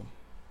evil.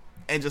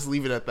 And just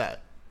leave it at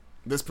that.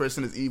 This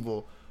person is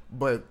evil.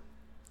 But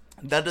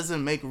that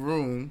doesn't make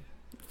room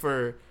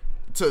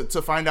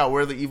to find out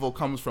where the evil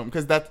comes from.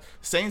 Because that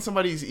saying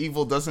somebody's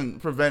evil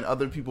doesn't prevent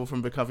other people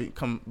from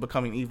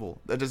becoming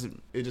evil.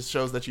 It just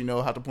shows that you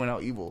know how to point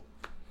out evil.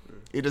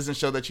 It doesn't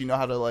show that you know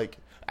how to, like,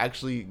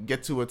 actually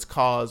get to its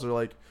cause or,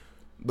 like,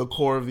 the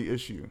core of the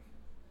issue.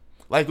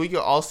 Like, we could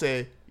all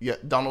say, yeah,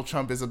 Donald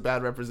Trump is a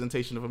bad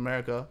representation of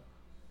America.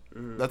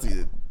 That's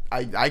it.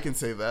 I can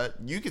say that.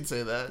 You can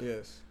say that.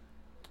 Yes.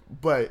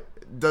 But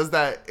does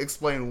that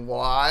explain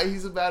why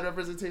he's a bad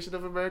representation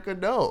of America?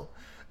 No.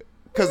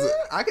 Because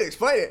I can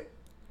explain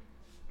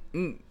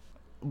it.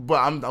 But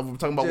I'm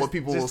talking about what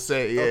people will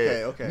say.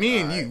 Yeah. Okay. Me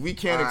and you, we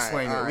can't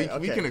explain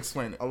it. We can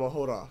explain it. I'm going to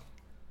hold off.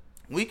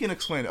 We can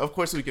explain it. Of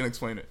course we can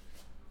explain it.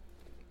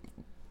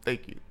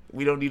 Thank you.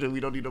 We don't need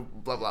to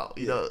blah blah.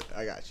 You know.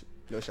 I got you.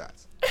 No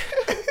shots.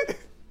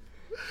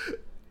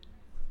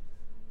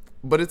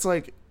 But it's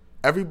like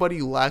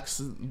everybody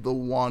lacks the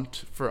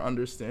want for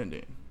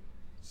understanding.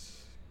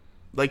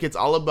 Like, it's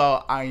all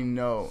about I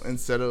know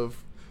instead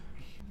of.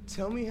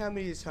 Tell me how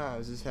many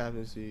times this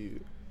happens to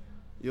you.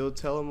 You'll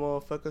tell a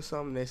motherfucker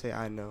something, they say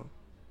I know.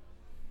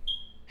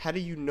 How do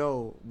you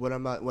know what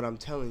I'm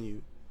telling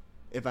you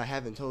if I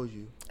haven't told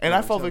you? And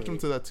I fall victim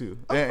to that too.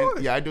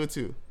 And yeah, I do it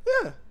too.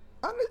 Yeah.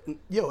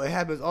 It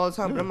happens all the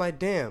time. Yeah. But I'm like,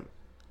 damn,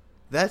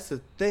 that's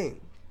the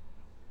thing.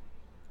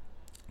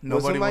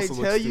 Nobody when wants to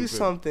somebody tell you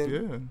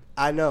something,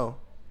 I know.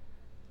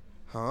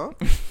 Huh?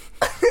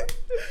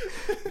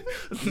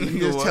 You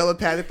just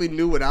telepathically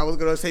knew what I was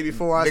going to say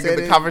before I said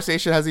it. The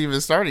conversation hasn't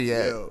even started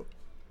yet. Yo,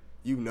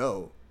 you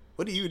know.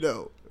 What do you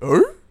know?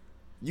 Huh?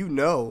 You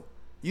know.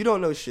 You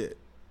don't know shit.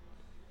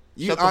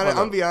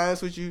 I'm be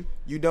honest with you.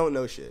 You don't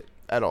know shit.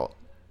 At all.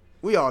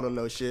 We all don't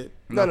know shit.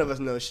 None of us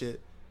know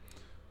shit.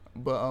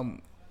 But,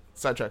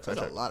 sidetrack.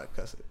 That's a lot of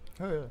cussing.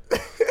 Hell yeah.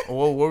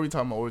 What were we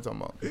talking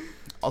about?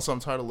 Also, I'm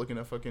tired of looking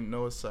at fucking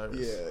Noah Cyrus.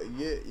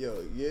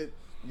 Yeah,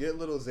 get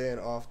little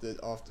Xan off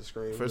the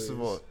screen. First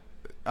of all,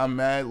 I'm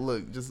mad.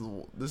 Look, this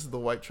is the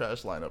white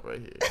trash lineup right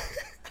here.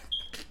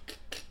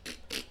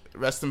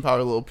 Rest in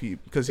power, Lil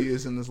Peep, because he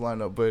is in this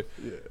lineup. But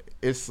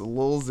it's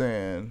Lil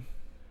Xan,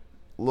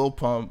 Lil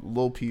Pump,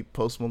 Lil Peep,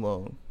 Post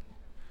Malone.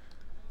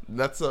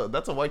 That's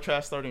a white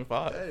trash starting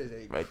five. That is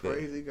a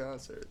crazy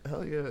concert.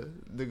 Hell yeah,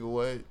 nigga.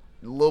 What?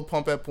 Lil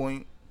Pump at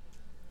point.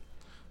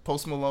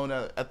 Post Malone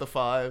at the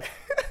 5.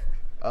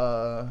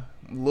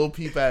 Lil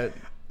Peep at.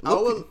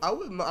 I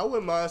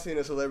wouldn't mind seeing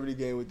a celebrity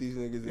game with these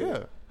niggas.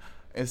 Yeah,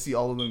 and see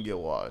all of them get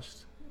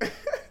washed.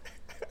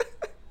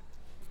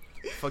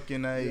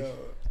 Fucking Yo.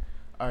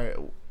 All right. I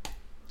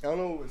don't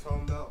know what we're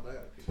talking about, but I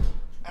gotta pee.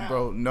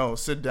 Bro, no,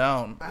 sit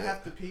down. I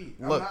have to pee.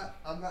 Look,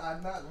 I'm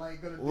not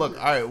like gonna. Look,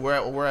 all right,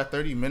 we're at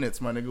 30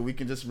 minutes, my nigga. We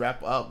can just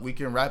wrap up.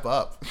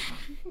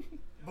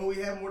 But we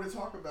have more to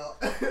talk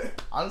about.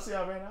 Honestly,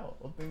 I ran out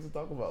of things to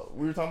talk about.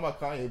 We were talking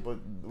about Kanye, but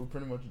we're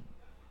pretty much.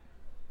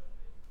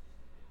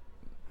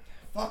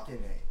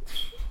 Fucking A.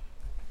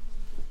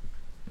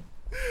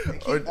 And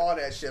keep all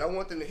that shit. I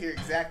want them to hear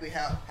exactly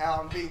how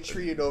I'm being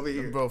treated over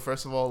here. Bro,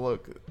 first of all,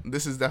 look,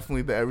 this is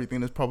definitely the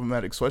Everything is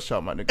Problematic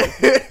sweatshop, my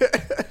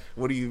nigga.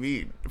 What do you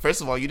mean? First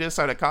of all, you didn't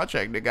sign a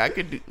contract, nigga. I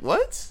could do...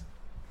 What?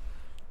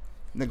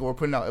 Nigga, we're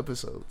putting out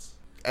episodes.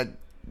 And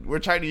we're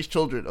Chinese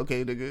children,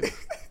 okay, nigga?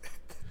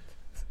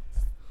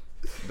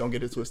 Don't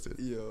get it twisted.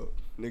 Yo,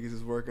 niggas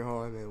is working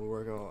hard, man. We're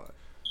working hard.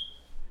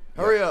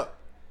 Hurry up.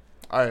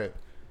 All right.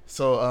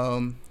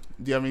 So,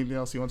 do you have anything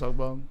else you want to talk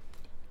about?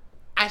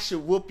 I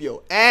should whoop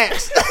your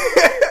ass.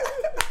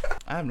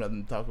 I have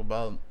nothing to talk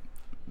about.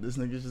 This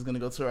nigga's just gonna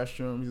go to the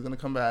restroom. He's gonna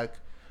come back,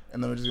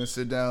 and then we're just gonna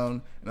sit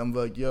down. And I'm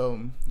like,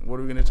 yo, what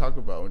are we gonna talk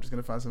about? We're just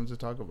gonna find something to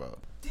talk about.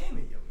 Damn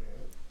it,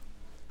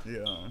 yo,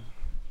 man. Yeah.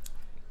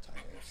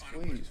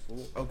 Squeeze,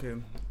 fool. Okay.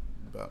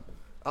 But,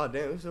 Oh,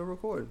 damn, it's still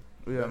recording.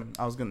 yeah,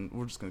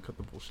 we're just gonna cut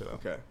the bullshit out.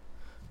 Okay.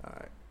 All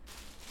right.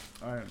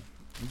 All right.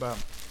 But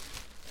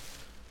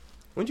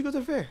When'd you go to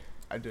the fair?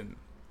 I didn't.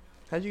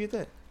 How'd you get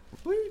that?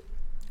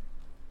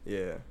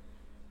 Yeah.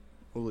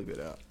 We'll leave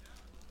it out.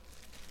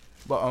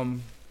 But all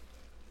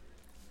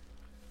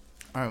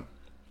right.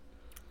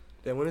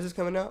 Then when is this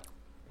coming out?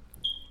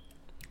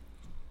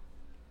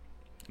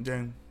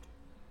 Dang.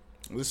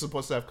 This is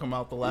supposed to have come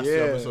out the last two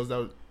Yeah. episodes. That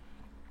was,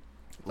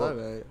 Look,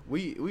 man,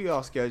 we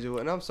off schedule,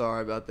 and I'm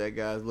sorry about that,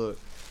 guys. Look,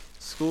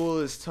 school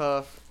is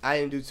tough. I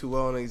didn't do too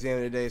well on the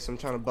exam today, so I'm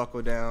trying to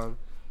buckle down.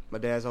 My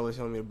dad's always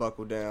telling me to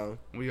buckle down,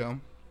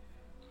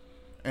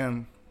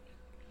 and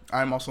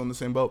I'm also in the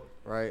same boat.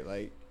 right?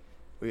 Like,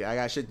 I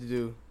got shit to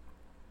do.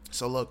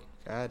 So look,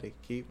 Gotta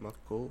keep my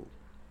cool.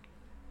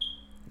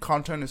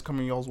 content is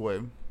coming y'all's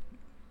way.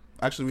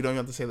 Actually, we don't even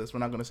have to say this. We're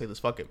not gonna say this.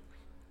 Fuck it.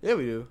 Yeah,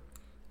 we do.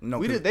 No,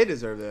 We did. They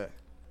deserve that.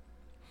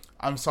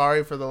 I'm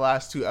sorry for the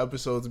last 2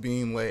 episodes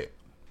being late.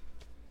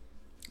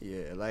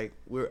 Yeah, like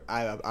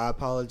I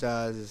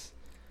apologize.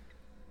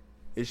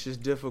 It's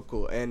just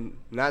difficult, and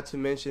not to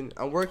mention,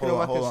 I'm working on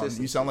my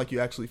consistency. You sound like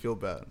you actually feel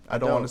bad. I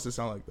don't want us to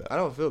sound like that. I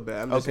don't feel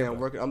bad. I'm just saying I'm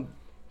working. I'm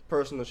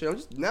personal shit.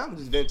 I'm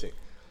just venting.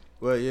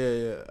 Well,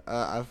 yeah.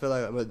 I feel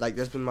like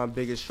that's been my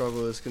biggest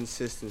struggle is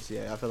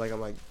consistency. I feel like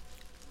I'm like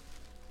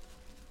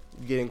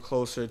getting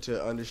closer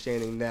to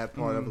understanding that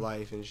part of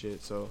life and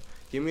shit. So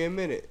give me a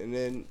minute, and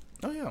then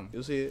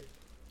you'll see it.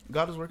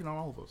 God is working on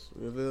all of us.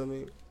 You feel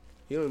me?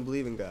 He don't even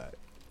believe in God.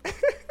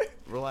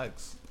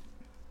 Relax.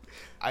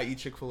 I eat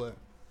Chick-fil-A.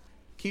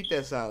 Keep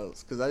that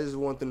silence, because I just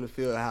want them to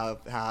feel how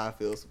I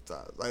feel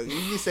sometimes. Like, you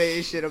be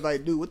saying shit, I'm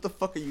like, dude, what the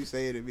fuck are you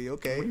saying to me?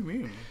 Okay. What do you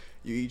mean?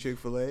 You eat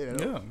Chick-fil-A?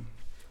 Yeah.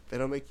 They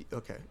don't make you...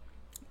 Okay.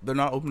 They're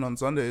not open on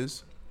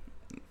Sundays.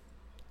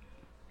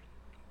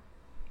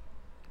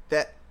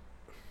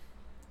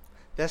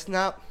 That's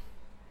not...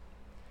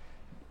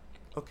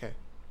 Okay.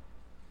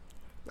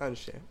 I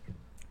understand.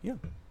 Yeah.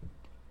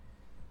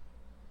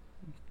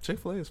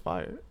 Chick-fil-A is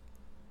fire.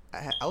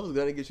 I was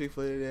gonna get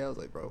Chick-fil-A today. I was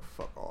like, bro,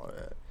 fuck all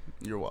that.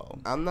 You're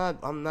wild. I'm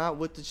not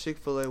with the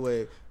Chick-fil-A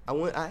way.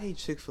 I ate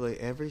Chick-fil-A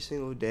every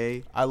single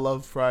day. I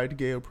love fried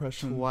gay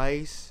oppression.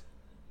 Twice.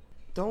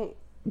 Don't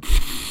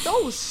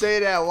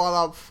say that while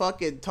I'm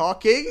fucking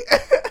talking.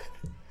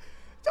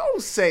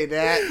 Don't say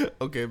that.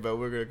 Okay, but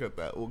we're gonna cut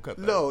that. We'll cut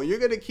that. No, you're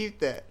gonna keep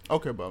that.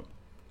 Okay, Bob.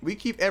 We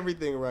keep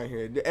everything around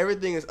here.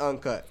 Everything is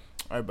uncut.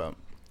 All right, Bob.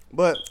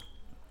 But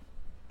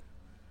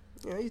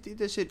I used to eat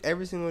that shit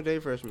every single day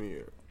freshman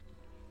year.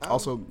 I'm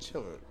Also,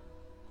 chilling.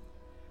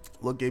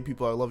 Look, gay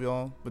people, I love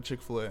y'all, but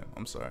Chick-fil-A,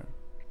 I'm sorry.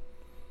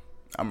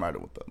 I'm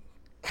riding with them.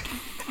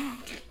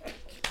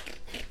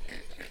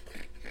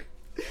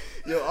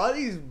 Yo, all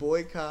these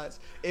boycotts.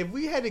 If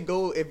we had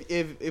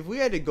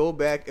to go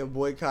back and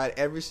boycott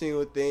every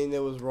single thing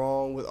that was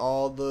wrong with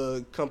all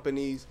the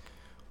companies,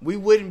 we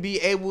wouldn't be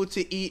able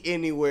to eat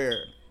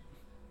anywhere.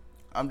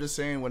 I'm just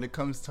saying, when it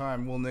comes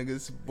time, will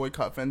niggas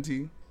boycott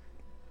Fenty?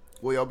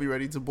 Will y'all be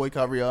ready to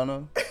boycott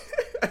Rihanna?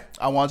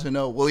 I want to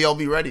know. Will y'all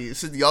be ready?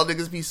 Should y'all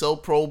niggas be so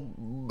pro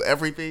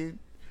everything?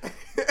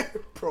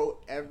 Pro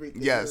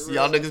everything. Yes,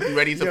 y'all niggas be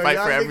ready to fight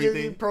for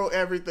everything. Be pro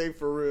everything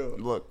for real.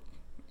 Look,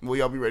 will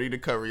y'all be ready to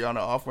cut Rihanna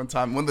off when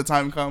the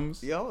time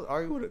comes? Y'all was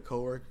arguing with a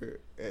coworker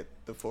at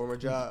the former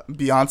job.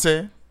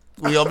 Beyonce?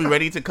 Will y'all be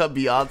ready to cut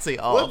Beyonce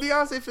off? What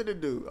Beyonce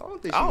finna do? I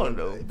don't think she I don't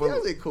know.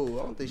 Beyonce cool.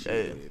 I don't think she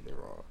did anything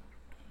wrong.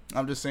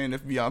 I'm just saying,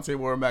 if Beyonce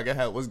wore a MAGA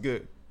hat, was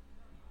good.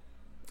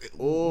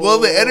 Oh. Will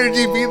the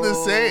energy be the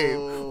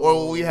same? Or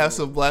will we have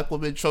some black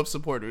women Trump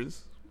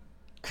supporters?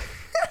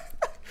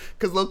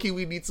 Because low-key,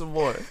 we need some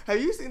more. Have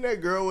you seen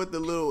that girl with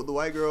the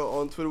white girl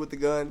on Twitter with the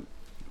gun?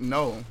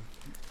 No.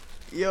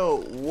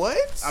 Yo,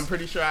 what? I'm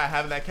pretty sure I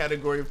have that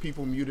category of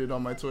people muted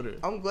on my Twitter.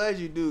 I'm glad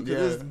you do,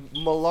 because it's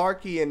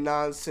malarkey and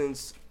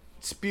nonsense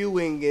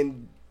spewing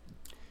and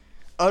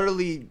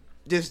utterly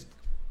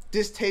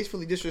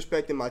distastefully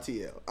disrespecting my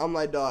TL. I'm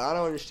like, dog, I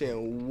don't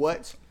understand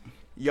what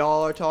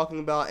y'all are talking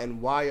about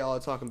and why y'all are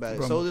talking about it.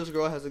 Bro. So this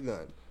girl has a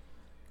gun.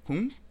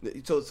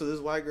 So this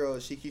white girl,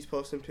 she keeps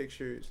posting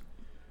pictures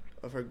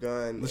of her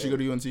gun. Does she go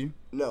to UNC?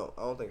 No,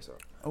 I don't think so.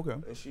 Okay.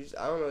 And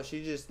I don't know,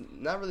 she's just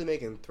not really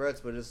making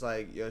threats, but it's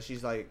like, yo,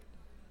 she's like,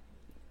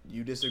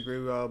 you disagree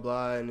with blah,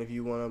 blah, and if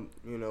you want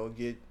to,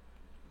 get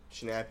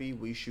snappy,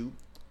 we shoot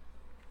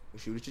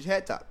at your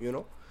head top, I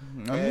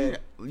mean,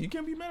 you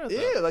can't be mad at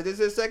that. Yeah, like this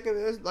is second,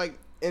 it's like,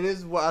 and this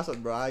is what I saw,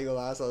 bro, I ain't gonna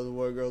lie, I saw this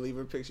one girl leave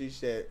her picture, she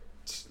said,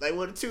 like,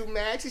 what, 2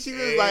 max? And she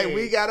was like,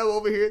 we got him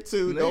over here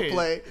too, don't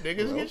play.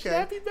 Niggas get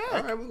snappy back.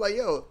 All right, I was like,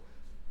 yo,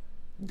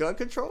 gun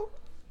control?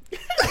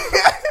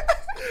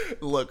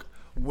 Look,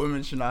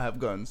 women should not have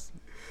guns.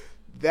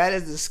 That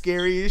is the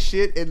scariest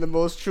shit and the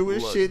most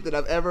truest shit that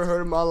I've ever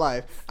heard in my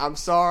life. I'm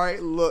sorry.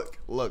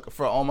 Look,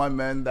 for all my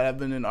men that have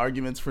been in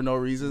arguments for no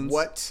reasons.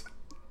 What?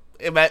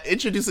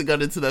 Introduce a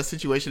gun into that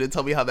situation and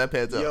tell me how that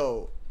pans out.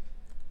 Yo,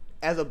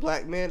 as a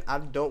black man, I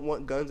don't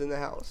want guns in the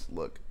house.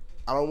 Look,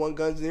 I don't want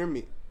guns near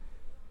me.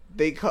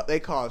 They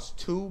cause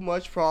too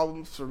much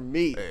problems for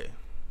me. Hey.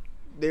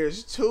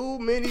 There's too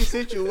many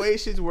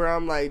situations where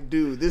I'm like,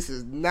 dude, this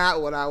is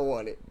not what I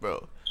wanted.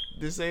 Bro,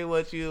 this ain't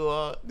what you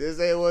want. This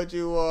ain't what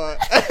you want.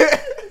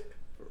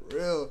 For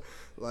real.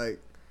 Like,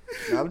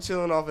 I'm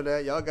chilling off of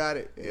that. Y'all got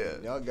it. Yeah.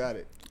 Y'all got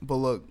it. But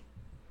look,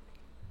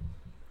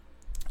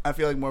 I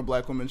feel like more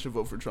black women should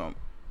vote for Trump.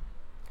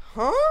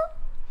 Huh?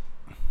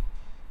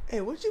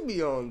 Hey, what you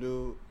be on,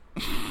 dude?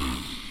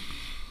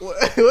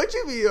 What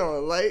you be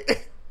on?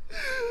 Like,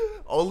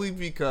 only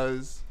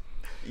because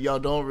y'all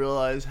don't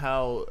realize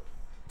how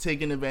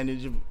taken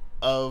advantage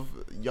of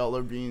y'all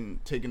are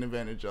being taken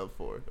advantage of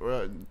for,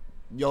 or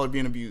y'all are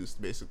being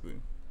abused, basically.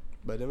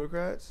 By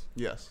Democrats?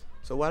 Yes.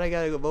 So why they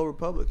gotta go vote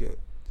Republican?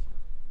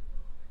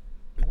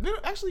 They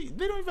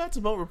don't even have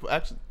to vote.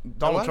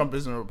 Donald Trump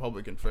isn't a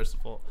Republican, first of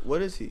all.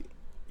 What is he?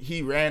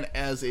 He ran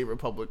as a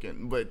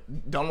Republican,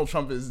 but Donald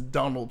Trump is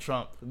Donald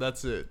Trump.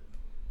 That's it.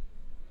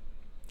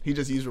 He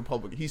just used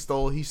Republican. He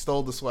stole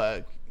the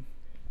swag.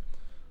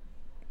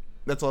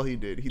 That's all he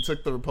did. He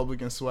took the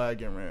Republican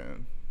swag and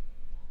ran.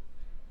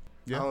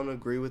 Yeah. I don't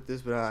agree with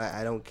this, but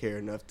I don't care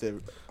enough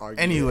to argue.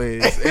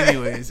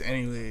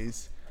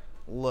 Anyways.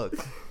 Look.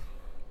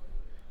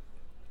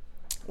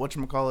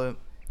 Whatchamacallit?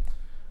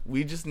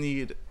 We just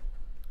need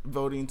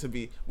voting to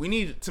be... We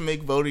need to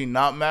make voting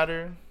not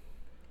matter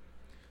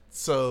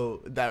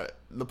so that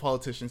the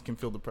politicians can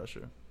feel the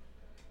pressure.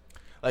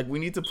 Like, we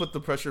need to put the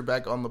pressure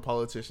back on the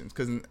politicians.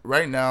 Because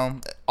right now,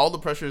 all the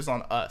pressure is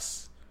on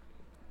us.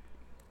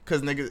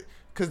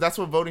 Because that's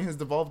what voting has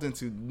devolved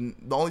into.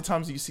 The only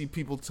times you see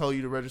people tell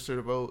you to register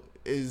to vote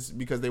is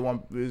because they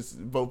want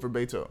vote for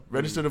Beto.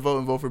 Register to vote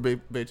and vote for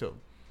Beto.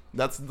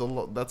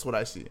 That's what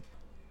I see.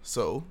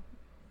 So,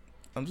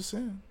 I'm just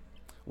saying,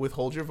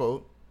 withhold your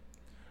vote.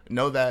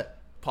 Know that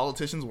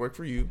politicians work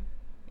for you,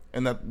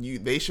 and that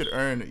they should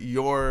earn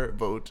your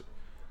vote.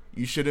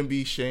 You shouldn't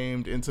be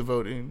shamed into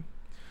voting.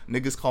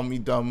 Niggas call me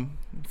dumb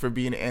for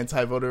being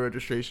anti-voter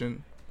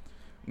registration.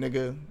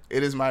 Nigga,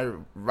 it is my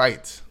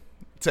right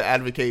to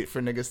advocate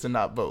for niggas to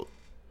not vote.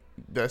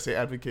 Did I say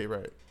advocate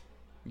right?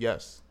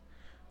 Yes.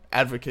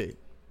 Advocate.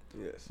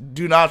 Yes.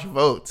 Do not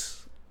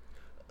vote.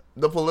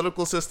 The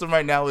political system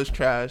right now is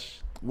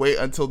trash. Wait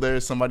until there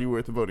is somebody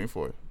worth voting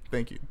for.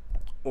 Thank you.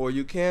 Or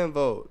you can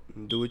vote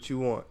and do what you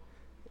want.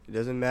 It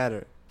doesn't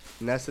matter.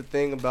 And that's the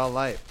thing about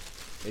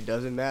life. It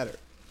doesn't matter.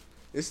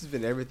 This has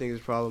been Everything is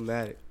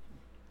Problematic.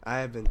 I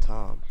have been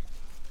Tom.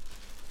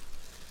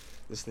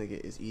 This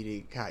nigga is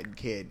eating cotton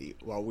candy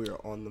while we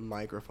are on the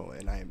microphone,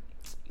 and I am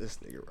this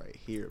nigga right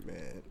here,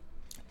 man.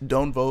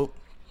 Don't vote,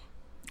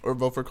 or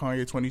vote for Kanye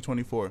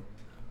 2024.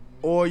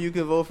 Or you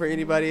can vote for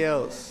anybody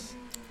else.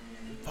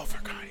 Vote for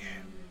Kanye.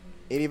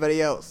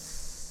 Anybody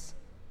else?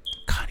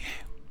 Kanye.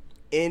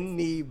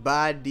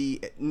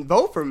 Anybody.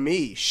 Vote for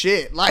me.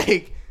 Shit.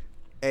 Like,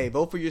 hey,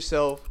 vote for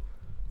yourself.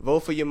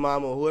 Vote for your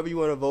mama. Whoever you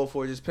want to vote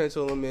for, just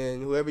pencil them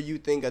in. Whoever you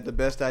think got the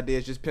best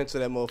ideas, just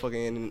pencil that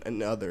motherfucker in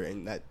another.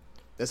 And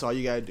that's all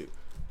you gotta do.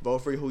 Vote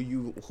for who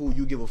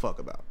you give a fuck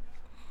about.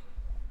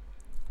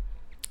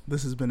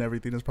 This has been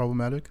Everything is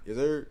Problematic. Yes,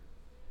 sir.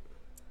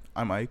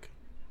 I'm Ike.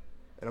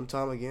 And I'm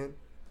Tom again.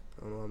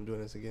 I don't know why I'm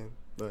doing this again,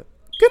 but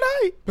good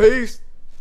night. Peace.